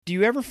Do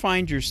you ever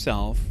find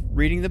yourself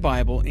reading the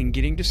Bible and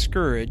getting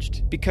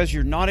discouraged because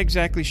you're not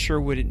exactly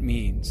sure what it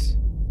means?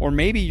 Or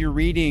maybe you're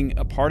reading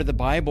a part of the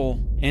Bible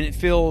and it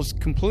feels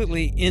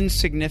completely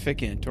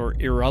insignificant or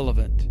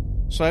irrelevant.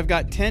 So I've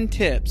got 10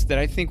 tips that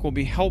I think will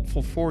be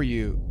helpful for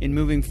you in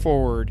moving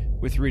forward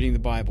with reading the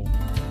Bible.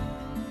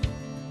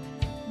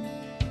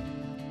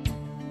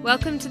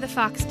 Welcome to the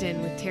Fox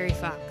Den with Terry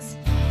Fox.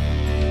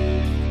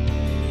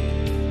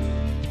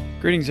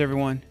 Greetings,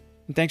 everyone,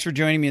 and thanks for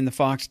joining me in the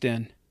Fox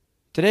Den.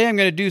 Today I'm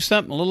going to do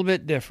something a little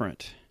bit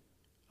different.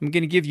 I'm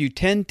going to give you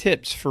 10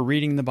 tips for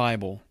reading the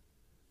Bible.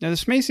 Now,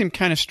 this may seem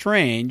kind of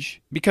strange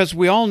because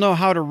we all know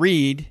how to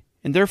read,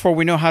 and therefore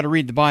we know how to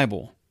read the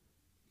Bible.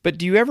 But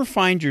do you ever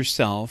find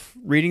yourself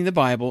reading the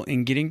Bible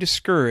and getting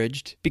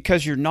discouraged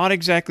because you're not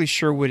exactly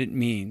sure what it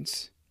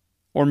means?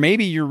 Or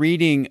maybe you're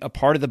reading a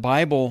part of the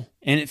Bible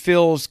and it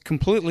feels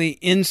completely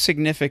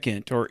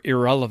insignificant or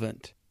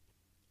irrelevant.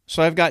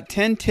 So I've got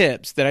 10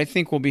 tips that I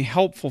think will be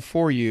helpful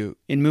for you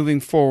in moving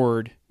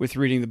forward with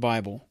reading the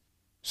Bible.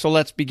 So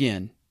let's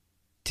begin.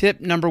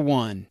 Tip number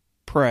 1,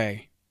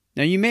 pray.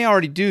 Now you may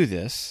already do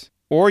this,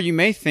 or you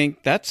may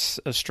think that's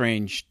a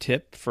strange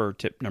tip for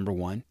tip number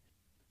 1.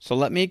 So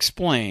let me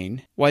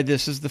explain why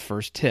this is the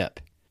first tip.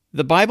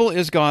 The Bible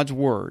is God's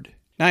Word.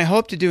 Now I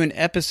hope to do an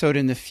episode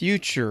in the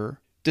future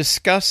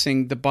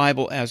discussing the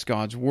Bible as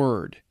God's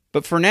Word.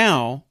 But for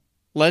now,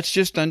 let's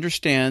just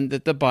understand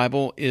that the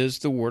Bible is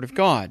the Word of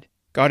God.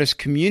 God has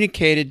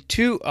communicated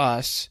to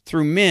us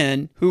through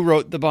men who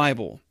wrote the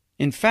Bible.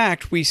 In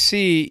fact, we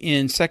see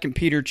in 2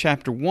 Peter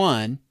chapter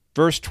 1,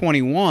 verse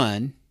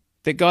 21,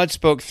 that God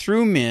spoke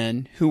through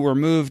men who were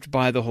moved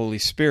by the Holy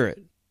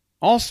Spirit.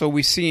 Also,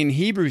 we see in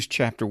Hebrews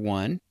chapter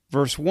 1,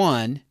 verse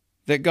 1,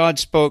 that God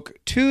spoke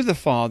to the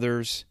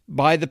fathers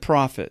by the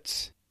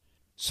prophets.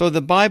 So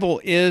the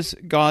Bible is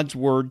God's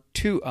Word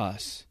to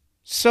us.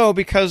 So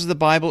because the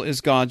Bible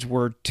is God's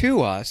Word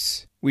to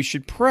us, we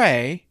should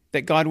pray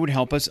that God would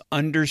help us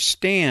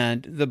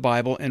understand the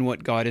Bible and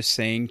what God is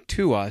saying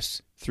to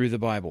us through the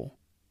Bible.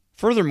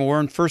 Furthermore,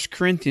 in 1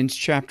 Corinthians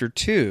chapter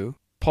 2,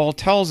 Paul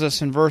tells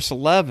us in verse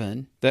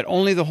 11 that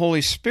only the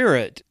Holy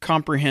Spirit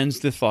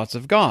comprehends the thoughts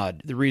of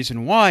God. The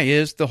reason why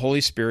is the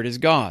Holy Spirit is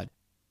God.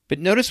 But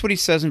notice what he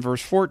says in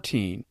verse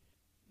 14.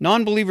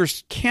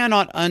 Non-believers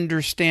cannot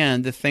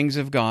understand the things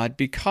of God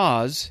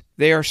because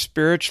they are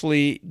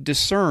spiritually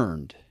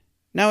discerned.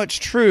 Now, it's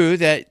true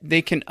that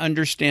they can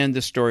understand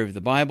the story of the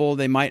Bible.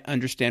 They might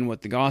understand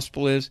what the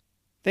gospel is.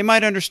 They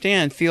might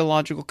understand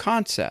theological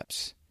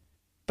concepts.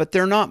 But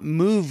they're not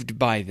moved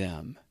by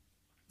them.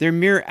 They're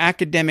mere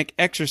academic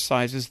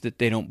exercises that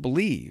they don't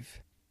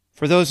believe.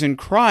 For those in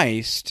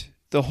Christ,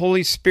 the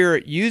Holy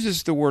Spirit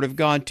uses the Word of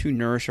God to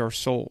nourish our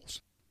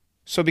souls.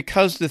 So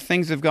because the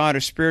things of God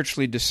are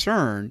spiritually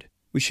discerned,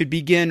 we should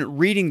begin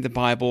reading the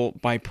Bible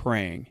by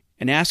praying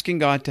and asking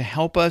God to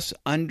help us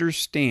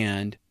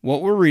understand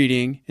what we're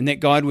reading and that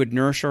God would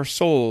nourish our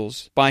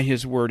souls by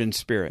His Word and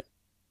Spirit.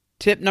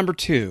 Tip number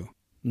 2,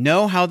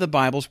 know how the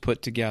Bible's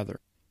put together.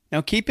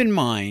 Now keep in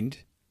mind,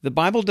 the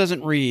Bible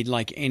doesn't read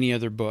like any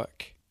other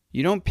book.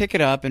 You don't pick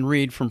it up and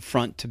read from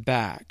front to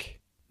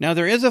back. Now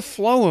there is a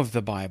flow of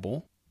the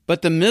Bible,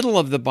 but the middle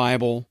of the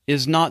Bible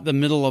is not the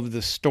middle of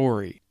the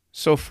story.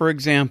 So for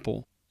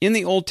example, in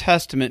the Old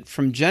Testament,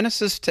 from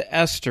Genesis to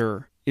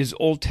Esther is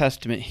Old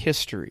Testament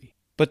history.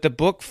 But the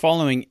book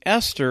following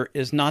Esther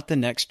is not the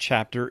next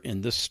chapter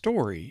in the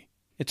story.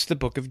 It's the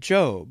book of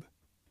Job.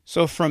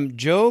 So from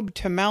Job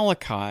to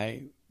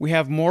Malachi, we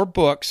have more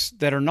books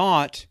that are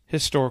not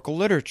historical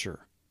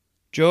literature.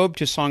 Job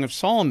to Song of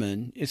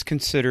Solomon is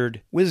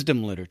considered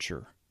wisdom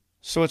literature.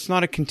 So it's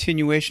not a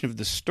continuation of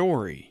the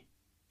story.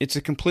 It's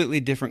a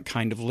completely different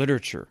kind of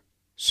literature.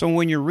 So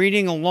when you're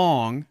reading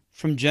along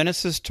from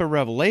Genesis to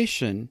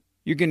Revelation,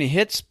 you're going to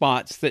hit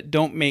spots that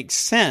don't make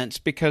sense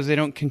because they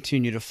don't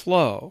continue to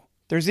flow.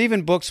 There's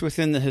even books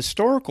within the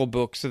historical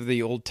books of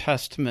the Old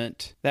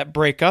Testament that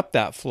break up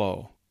that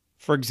flow.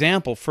 For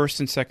example, 1st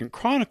and 2nd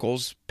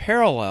Chronicles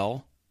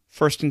parallel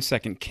 1st and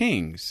 2nd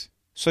Kings.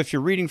 So if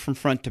you're reading from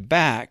front to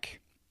back,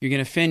 you're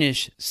going to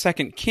finish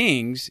 2nd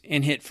Kings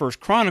and hit 1st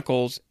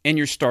Chronicles, and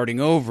you're starting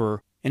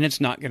over, and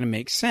it's not going to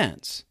make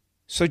sense.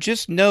 So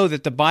just know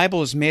that the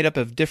Bible is made up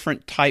of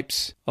different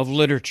types of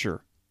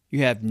literature. You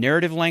have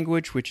narrative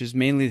language, which is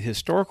mainly the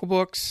historical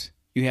books.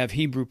 You have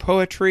Hebrew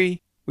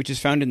poetry, which is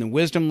found in the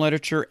wisdom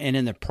literature and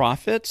in the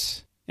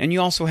prophets. And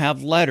you also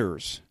have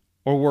letters,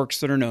 or works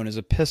that are known as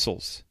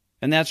epistles.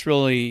 And that's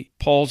really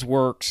Paul's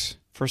works,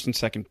 1st and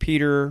 2nd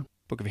Peter,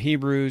 book of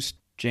Hebrews,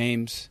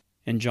 James,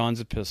 and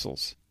John's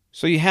epistles.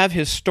 So you have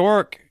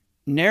historic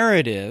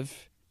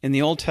narrative in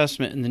the Old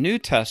Testament and the New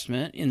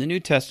Testament. In the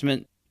New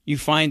Testament, you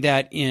find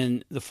that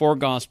in the 4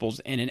 Gospels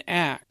and in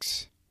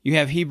Acts. You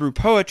have Hebrew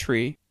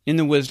poetry in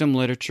the wisdom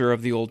literature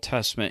of the Old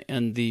Testament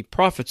and the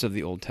prophets of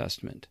the Old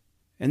Testament.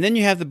 And then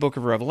you have the book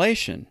of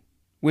Revelation,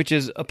 which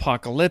is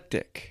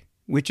apocalyptic,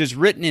 which is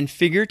written in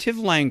figurative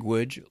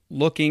language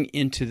looking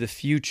into the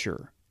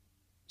future.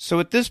 So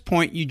at this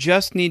point, you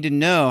just need to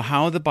know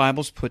how the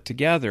Bible's put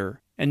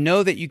together and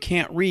know that you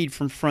can't read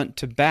from front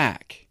to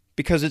back.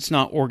 because it's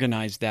not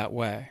organized that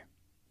way.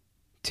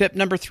 Tip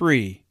number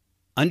 3,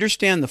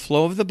 understand the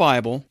flow of the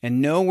Bible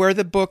and know where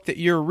the book that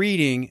you're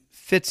reading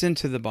fits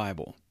into the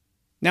Bible.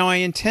 Now, I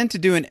intend to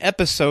do an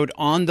episode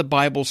on the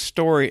Bible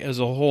story as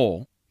a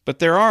whole, but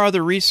there are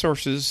other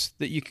resources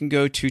that you can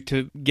go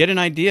to get an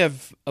idea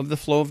of the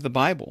flow of the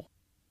Bible.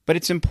 But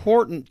it's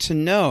important to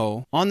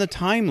know on the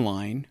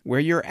timeline where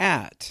you're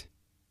at.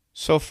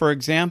 So, for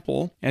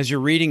example, as you're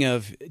reading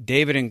of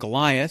David and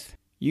Goliath,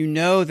 you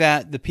know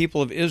that the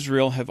people of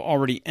Israel have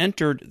already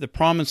entered the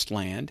Promised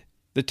Land.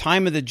 The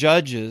time of the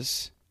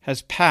judges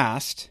has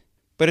passed,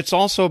 but it's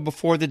also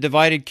before the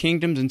divided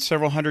kingdoms and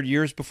several hundred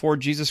years before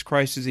Jesus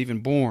Christ is even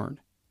born.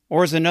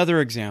 Or as another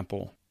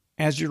example,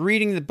 as you're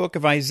reading the book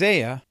of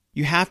Isaiah,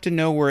 you have to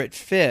know where it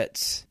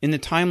fits in the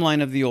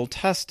timeline of the Old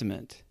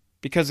Testament.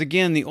 Because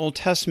again, the Old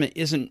Testament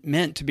isn't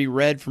meant to be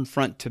read from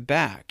front to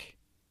back.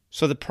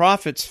 So the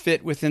prophets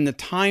fit within the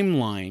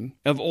timeline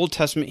of Old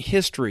Testament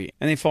history,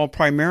 and they fall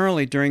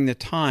primarily during the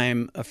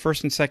time of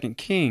 1st and 2nd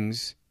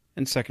Kings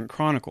and 2nd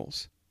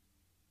Chronicles.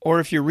 Or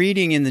if you're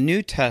reading in the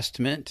New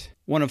Testament,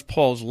 one of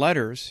Paul's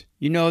letters,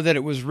 you know that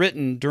it was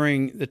written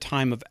during the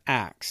time of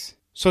Acts.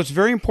 So it's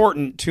very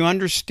important to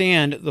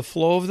understand the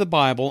flow of the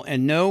Bible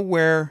and know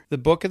where the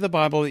book of the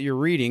Bible that you're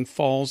reading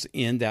falls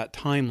in that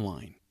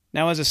timeline.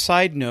 Now, as a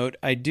side note,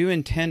 I do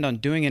intend on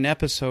doing an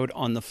episode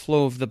on the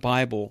flow of the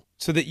Bible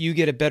so that you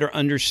get a better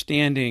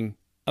understanding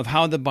of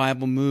how the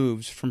Bible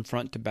moves from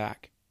front to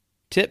back.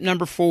 Tip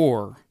number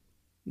 4,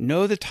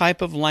 know the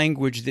type of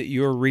language that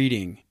you're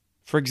reading.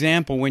 For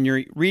example, when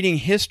you're reading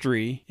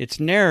history, it's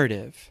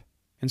narrative,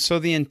 and so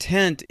the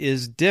intent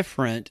is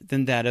different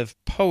than that of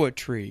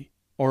poetry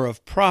or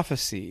of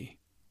prophecy.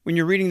 When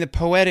you're reading the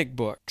poetic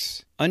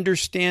books,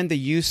 understand the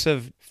use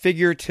of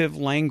figurative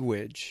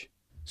language.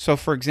 So,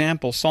 for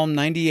example, Psalm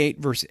 98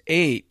 verse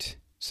 8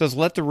 says,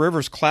 "Let the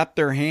rivers clap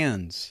their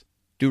hands."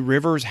 Do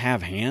rivers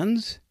have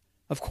hands?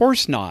 Of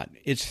course not.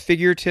 It's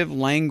figurative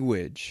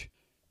language.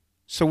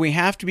 So we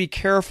have to be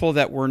careful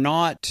that we're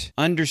not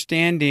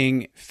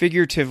understanding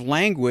figurative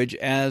language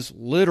as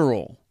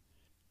literal.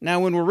 Now,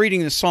 when we're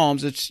reading the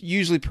Psalms, it's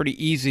usually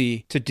pretty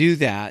easy to do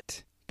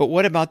that. But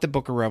what about the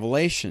book of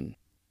Revelation?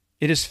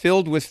 It is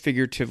filled with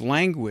figurative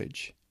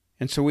language.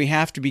 And so we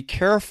have to be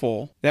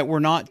careful that we're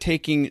not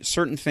taking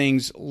certain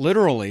things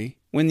literally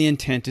when the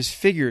intent is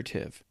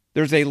figurative.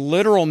 There's a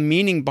literal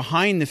meaning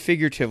behind the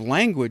figurative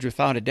language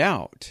without a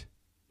doubt.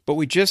 But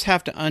we just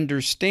have to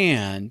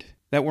understand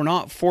that we're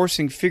not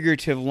forcing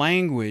figurative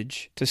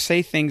language to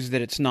say things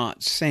that it's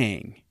not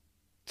saying.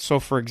 So,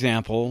 for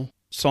example,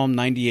 Psalm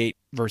 98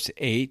 verse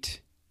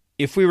 8,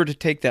 if we were to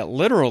take that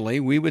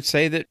literally, we would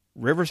say that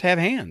rivers have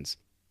hands.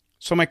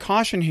 So my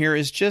caution here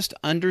is just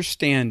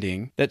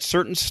understanding that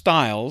certain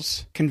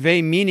styles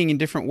convey meaning in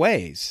different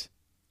ways.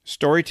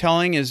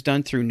 Storytelling is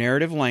done through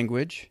narrative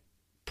language.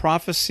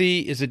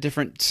 Prophecy is a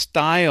different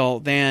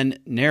style than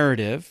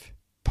narrative.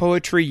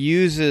 Poetry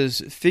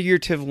uses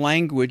figurative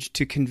language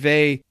to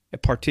convey a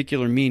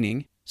particular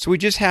meaning. So we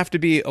just have to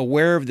be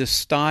aware of the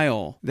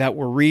style that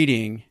we're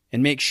reading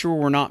and make sure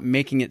we're not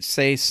making it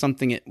say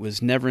something it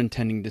was never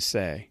intending to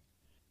say.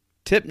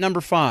 Tip number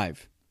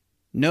 5,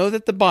 know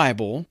that the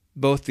Bible,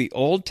 both the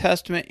Old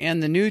Testament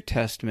and the New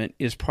Testament,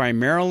 is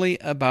primarily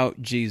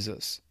about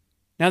Jesus.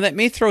 Now that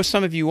may throw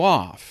some of you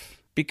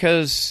off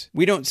because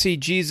we don't see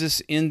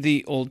Jesus in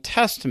the Old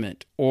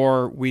Testament,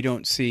 or we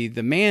don't see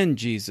the man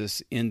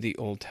Jesus in the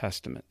Old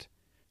Testament.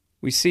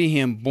 We see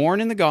him born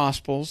in the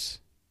Gospels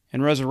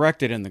and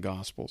resurrected in the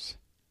Gospels.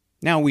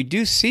 Now we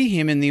do see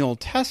him in the Old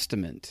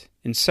Testament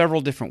in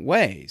several different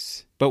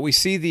ways, but we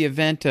see the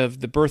event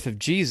of the birth of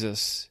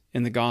Jesus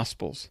in the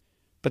Gospels.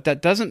 But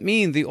that doesn't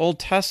mean the Old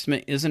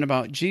Testament isn't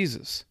about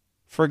Jesus.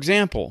 For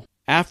example,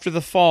 after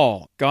the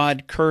fall,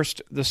 God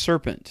cursed the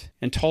serpent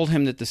and told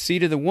him that the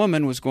seed of the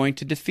woman was going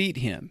to defeat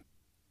him.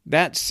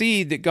 That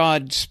seed that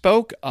God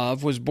spoke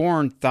of was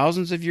born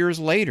thousands of years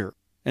later,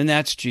 and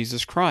that's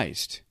Jesus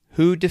Christ,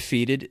 who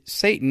defeated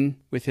Satan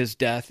with his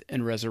death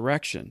and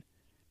resurrection.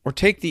 Or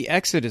take the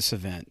Exodus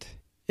event.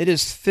 It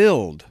is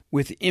filled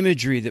with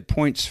imagery that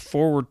points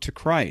forward to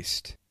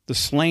Christ. The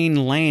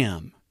slain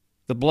lamb,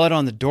 the blood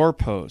on the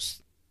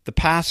doorpost, the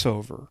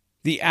Passover,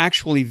 the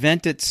actual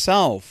event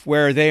itself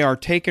where they are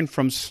taken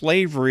from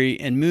slavery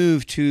and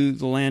moved to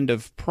the land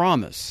of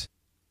promise.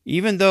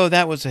 Even though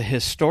that was a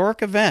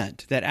historic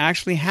event that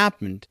actually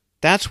happened,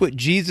 that's what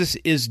Jesus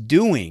is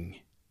doing,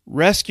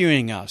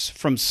 rescuing us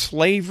from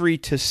slavery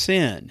to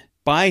sin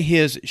by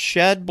his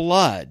shed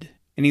blood,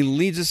 and he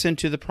leads us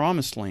into the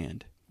promised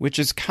land, which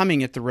is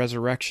coming at the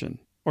resurrection.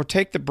 Or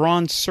take the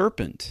bronze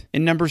serpent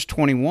in Numbers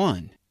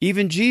 21.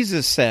 Even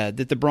Jesus said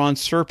that the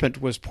bronze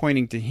serpent was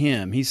pointing to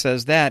him. He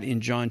says that in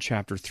John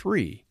chapter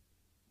 3.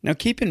 Now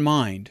keep in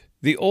mind,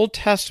 the Old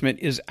Testament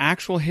is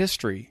actual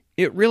history.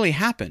 It really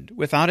happened,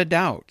 without a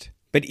doubt.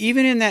 But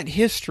even in that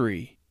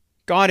history,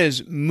 God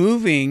is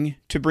moving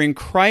to bring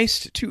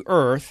Christ to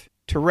earth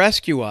to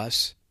rescue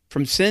us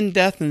from sin,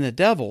 death, and the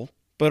devil.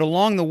 But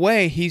along the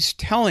way, he's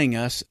telling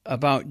us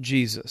about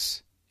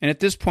Jesus. And at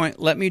this point,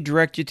 let me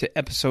direct you to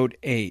episode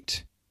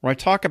 8. where I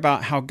talk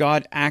about how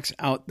God acts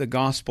out the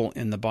gospel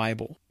in the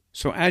Bible.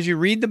 So as you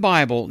read the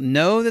Bible,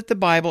 know that the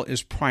Bible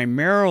is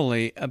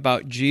primarily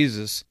about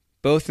Jesus,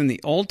 both in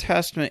the Old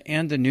Testament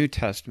and the New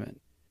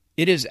Testament.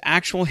 It is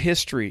actual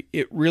history.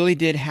 It really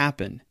did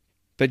happen.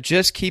 But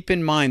just keep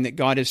in mind that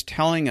God is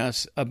telling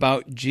us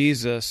about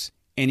Jesus,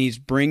 and He's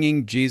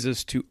bringing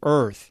Jesus to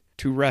earth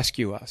to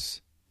rescue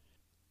us.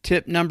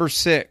 Tip number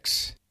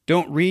 6,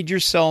 don't read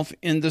yourself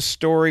in the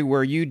story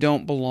where you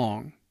don't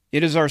belong.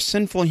 It is our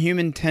sinful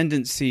human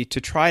tendency to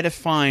try to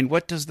find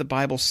what does the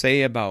Bible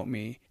say about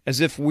me,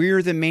 as if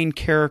we're the main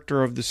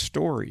character of the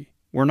story.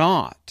 We're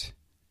not.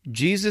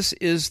 Jesus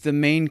is the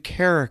main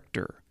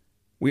character.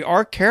 We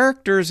are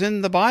characters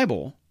in the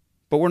Bible,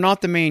 but we're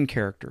not the main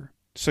character.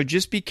 So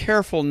just be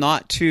careful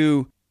not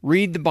to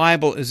read the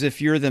Bible as if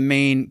you're the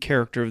main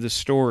character of the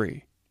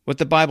story. What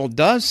the Bible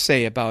does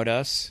say about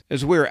us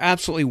is we're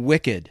absolutely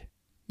wicked,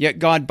 yet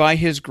God, by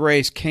His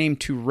grace, came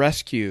to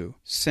rescue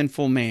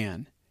sinful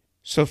man.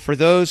 So for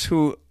those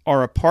who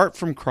are apart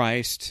from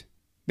Christ,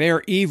 they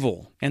are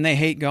evil and they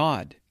hate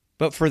God.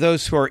 But for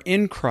those who are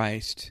in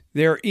Christ,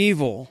 they are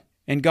evil,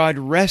 and God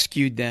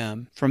rescued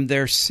them from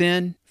their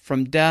sin,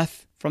 from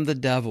death, from the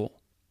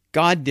devil.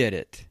 God did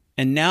it.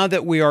 And now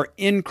that we are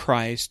in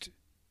Christ,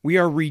 we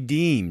are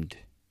redeemed.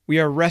 We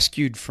are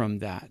rescued from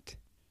that.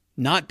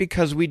 Not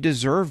because we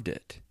deserved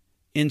it,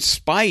 in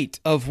spite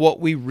of what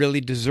we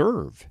really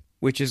deserve,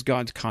 which is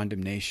God's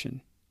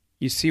condemnation.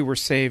 You see, we're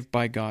saved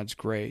by God's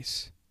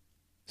grace.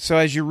 So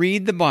as you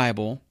read the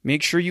Bible,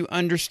 make sure you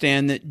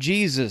understand that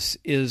Jesus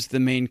is the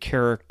main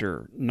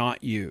character,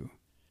 not you.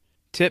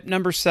 Tip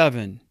number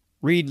 7,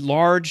 read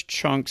large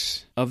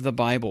chunks of the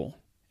Bible.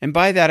 And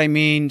by that I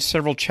mean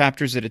several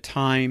chapters at a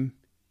time.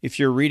 If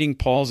you're reading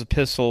Paul's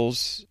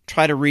epistles,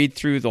 try to read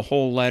through the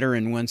whole letter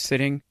in one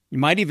sitting. You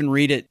might even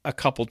read it a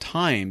couple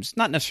times,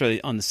 not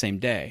necessarily on the same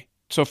day.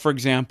 So for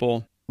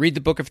example, read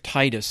the book of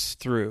Titus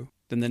through.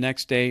 Then the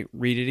next day,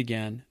 read it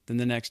again. Then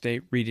the next day,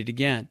 read it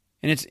again.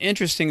 And it's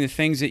interesting the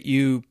things that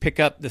you pick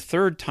up the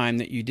third time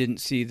that you didn't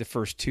see the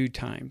first 2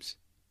 times.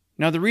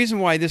 Now, the reason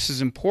why this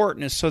is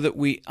important is so that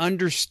we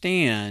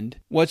understand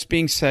what's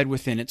being said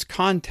within its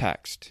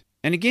context.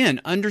 And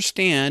again,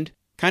 understand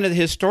kind of the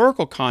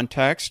historical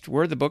context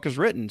where the book is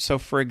written. So,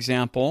 for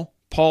example,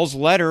 Paul's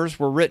letters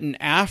were written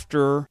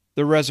after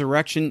the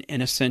resurrection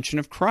and ascension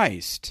of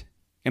Christ.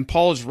 And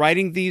Paul is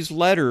writing these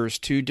letters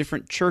to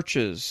different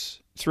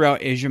churches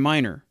throughout Asia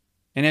Minor.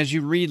 And as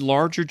you read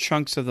larger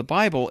chunks of the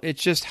Bible, it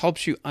just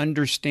helps you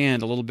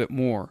understand a little bit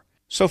more.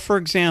 So, for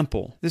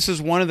example, this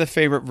is one of the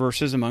favorite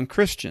verses among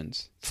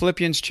Christians.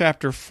 Philippians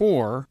chapter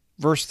 4,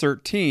 verse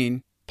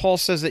 13, Paul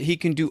says that he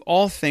can do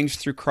all things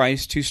through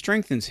Christ who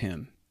strengthens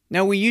him.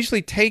 Now, we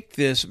usually take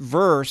this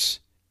verse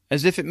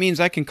as if it means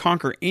I can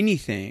conquer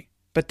anything,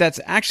 but that's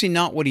actually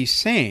not what he's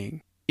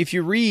saying. If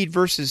you read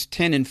verses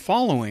 10 and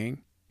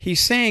following, he's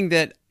saying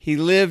that he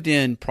lived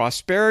in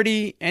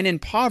prosperity and in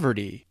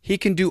poverty. He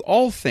can do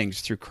all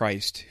things through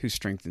Christ who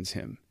strengthens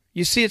him.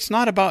 You see, it's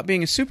not about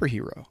being a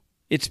superhero.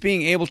 It's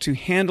being able to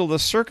handle the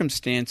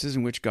circumstances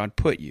in which God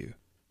put you.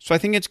 So I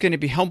think it's going to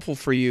be helpful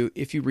for you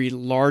if you read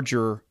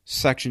larger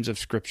sections of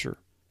Scripture.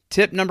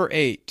 Tip number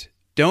 8,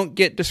 don't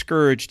get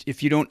discouraged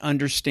if you don't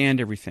understand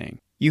everything.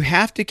 You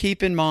have to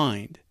keep in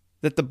mind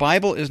that the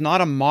Bible is not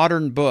a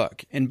modern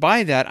book. And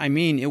by that, I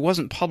mean it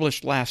wasn't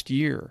published last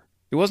year.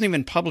 It wasn't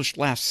even published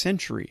last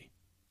century.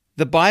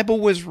 The Bible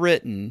was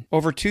written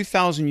over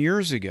 2,000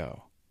 years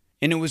ago,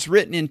 and it was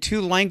written in 2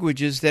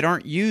 languages that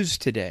aren't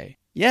used today.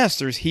 Yes,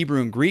 there's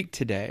Hebrew and Greek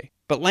today,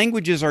 but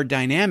languages are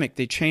dynamic.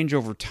 They change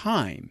over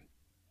time.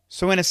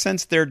 So in a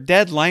sense, they're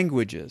dead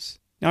languages.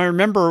 Now, I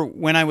remember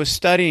when I was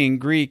studying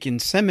Greek in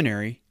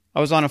seminary,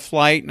 I was on a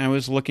flight and I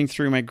was looking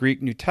through my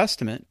Greek New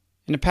Testament,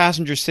 and a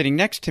passenger sitting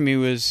next to me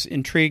was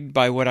intrigued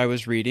by what I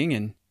was reading,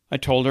 and I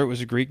told her it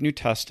was a Greek New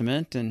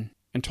Testament, and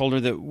told her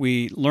that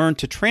we learn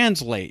to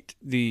translate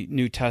the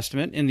New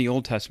Testament in the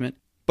Old Testament,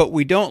 but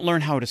we don't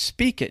learn how to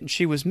speak it. And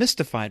she was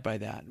mystified by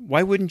that.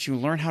 Why wouldn't you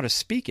learn how to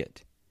speak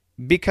it?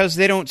 Because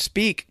they don't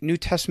speak New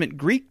Testament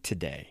Greek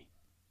today.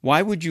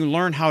 Why would you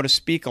learn how to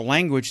speak a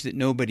language that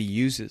nobody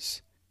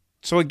uses?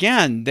 So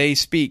again, they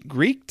speak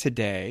Greek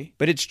today,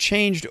 but it's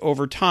changed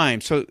over time.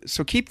 So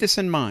keep this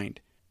in mind.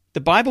 The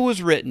Bible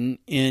was written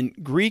in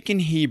Greek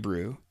and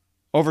Hebrew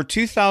over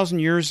 2,000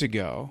 years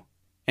ago,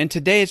 and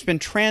today it's been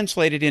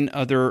translated in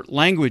other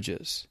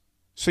languages.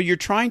 So you're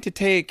trying to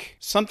take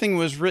something that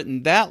was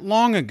written that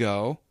long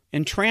ago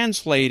and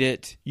translate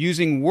it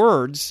using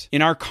words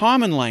in our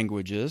common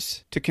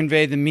languages to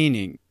convey the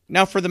meaning.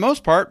 Now, for the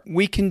most part,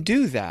 we can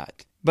do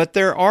that, but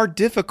there are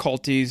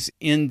difficulties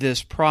in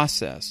this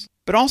process.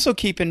 But also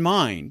keep in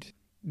mind,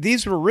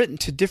 these were written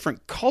to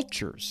different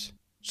cultures.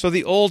 So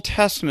the Old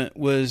Testament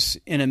was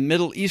in a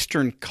Middle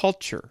Eastern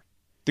culture.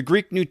 The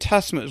Greek New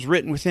Testament was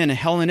written within a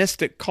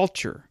Hellenistic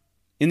culture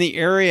in the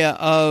area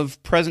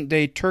of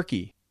present-day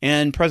Turkey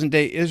and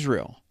present-day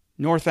Israel,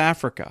 North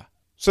Africa.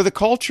 So the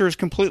culture is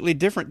completely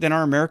different than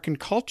our American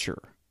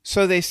culture.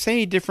 So they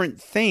say different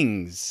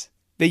things.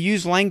 They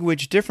use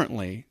language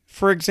differently.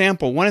 For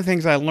example, one of the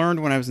things I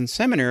learned when I was in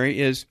seminary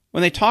is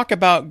when they talk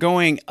about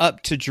going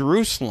up to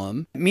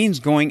Jerusalem, it means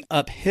going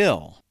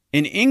uphill.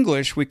 In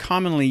English, we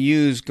commonly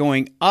use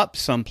going up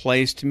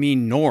someplace to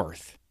mean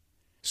north.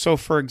 So,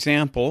 for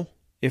example,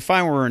 if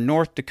I were in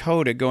North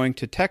Dakota going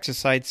to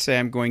Texas, I'd say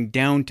I'm going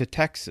down to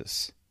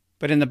Texas.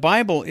 But in the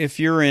Bible, if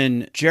you're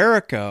in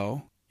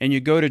Jericho and you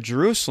go to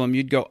Jerusalem,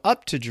 you'd go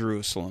up to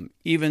Jerusalem,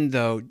 even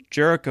though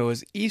Jericho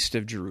is east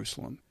of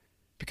Jerusalem,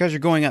 because you're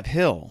going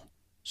uphill.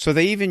 So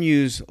they even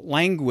use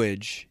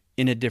language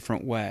in a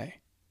different way.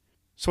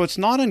 So it's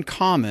not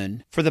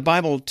uncommon for the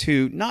Bible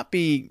to not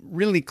be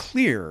really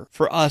clear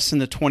for us in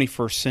the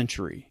 21st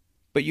century,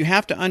 but you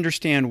have to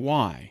understand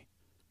why.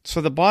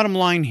 So the bottom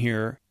line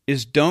here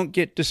is don't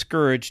get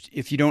discouraged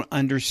if you don't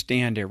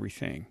understand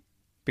everything,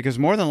 because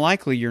more than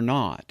likely you're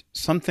not.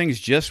 Some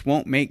things just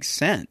won't make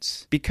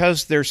sense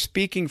because they're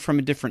speaking from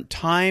a different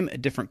time, a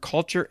different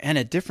culture, and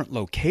a different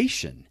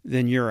location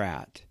than you're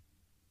at.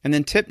 And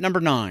then tip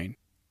number 9.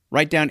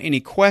 Write down any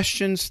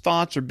questions,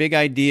 thoughts, or big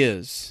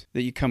ideas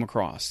that you come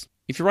across.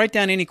 If you write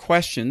down any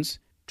questions,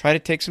 try to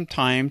take some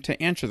time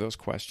to answer those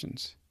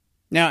questions.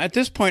 Now, at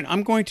this point,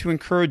 I'm going to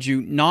encourage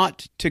you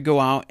not to go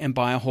out and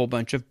buy a whole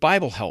bunch of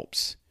Bible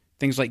helps,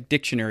 things like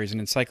dictionaries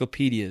and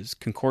encyclopedias,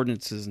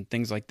 concordances, and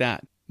things like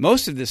that.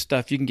 Most of this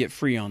stuff you can get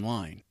free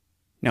online.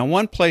 Now,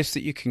 one place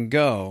that you can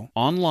go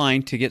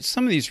online to get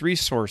some of these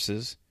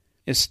resources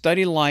is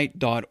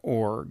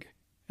studylight.org.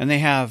 And they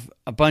have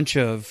a bunch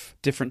of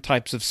different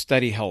types of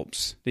study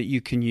helps that you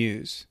can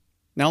use.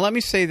 Now, let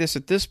me say this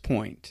at this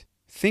point.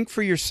 Think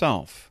for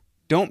yourself.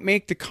 Don't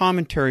make the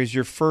commentaries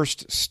your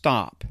first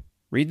stop.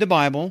 Read the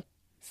Bible.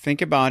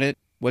 Think about it.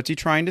 What's he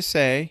trying to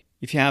say?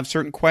 If you have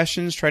certain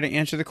questions, try to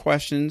answer the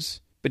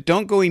questions. But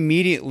don't go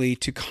immediately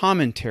to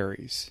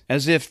commentaries,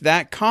 as if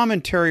that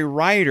commentary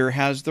writer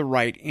has the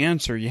right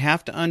answer. You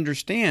have to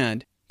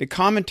understand the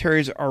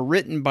commentaries are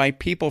written by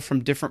people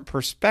from different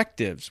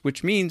perspectives,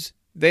 which means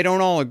they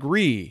don't all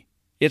agree.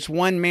 It's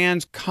one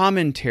man's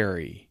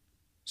commentary.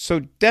 So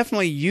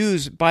definitely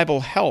use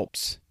Bible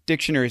helps,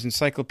 dictionaries,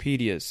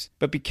 encyclopedias,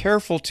 but be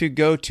careful to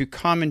go to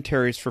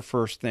commentaries for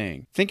first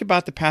thing. Think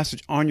about the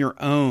passage on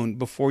your own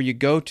before you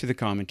go to the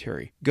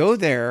commentary. Go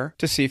there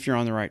to see if you're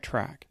on the right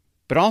track.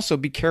 But also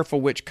be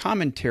careful which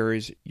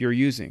commentaries you're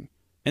using.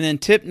 And then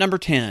tip number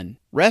 10,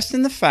 rest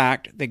in the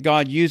fact that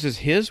God uses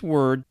His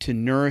Word to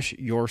nourish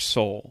your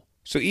soul.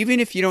 So even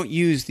if you don't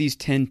use these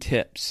 10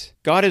 tips,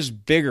 God is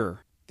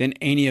bigger than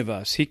any of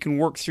us. He can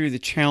work through the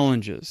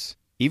challenges.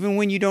 Even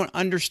when you don't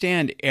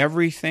understand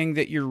everything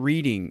that you're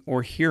reading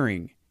or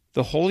hearing,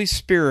 the Holy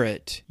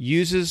Spirit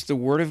uses the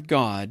Word of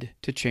God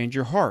to change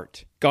your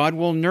heart. God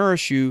will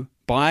nourish you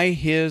by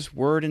His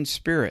Word and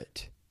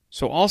Spirit.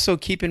 So also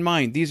keep in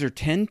mind, these are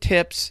 10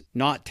 tips,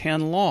 not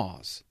 10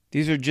 laws.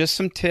 These are just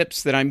some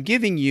tips that I'm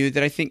giving you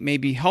that I think may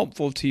be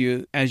helpful to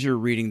you as you're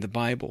reading the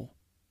Bible.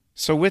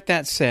 So with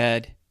that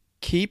said,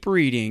 keep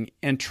reading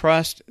and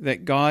trust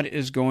that God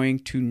is going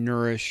to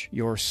nourish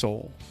your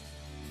soul.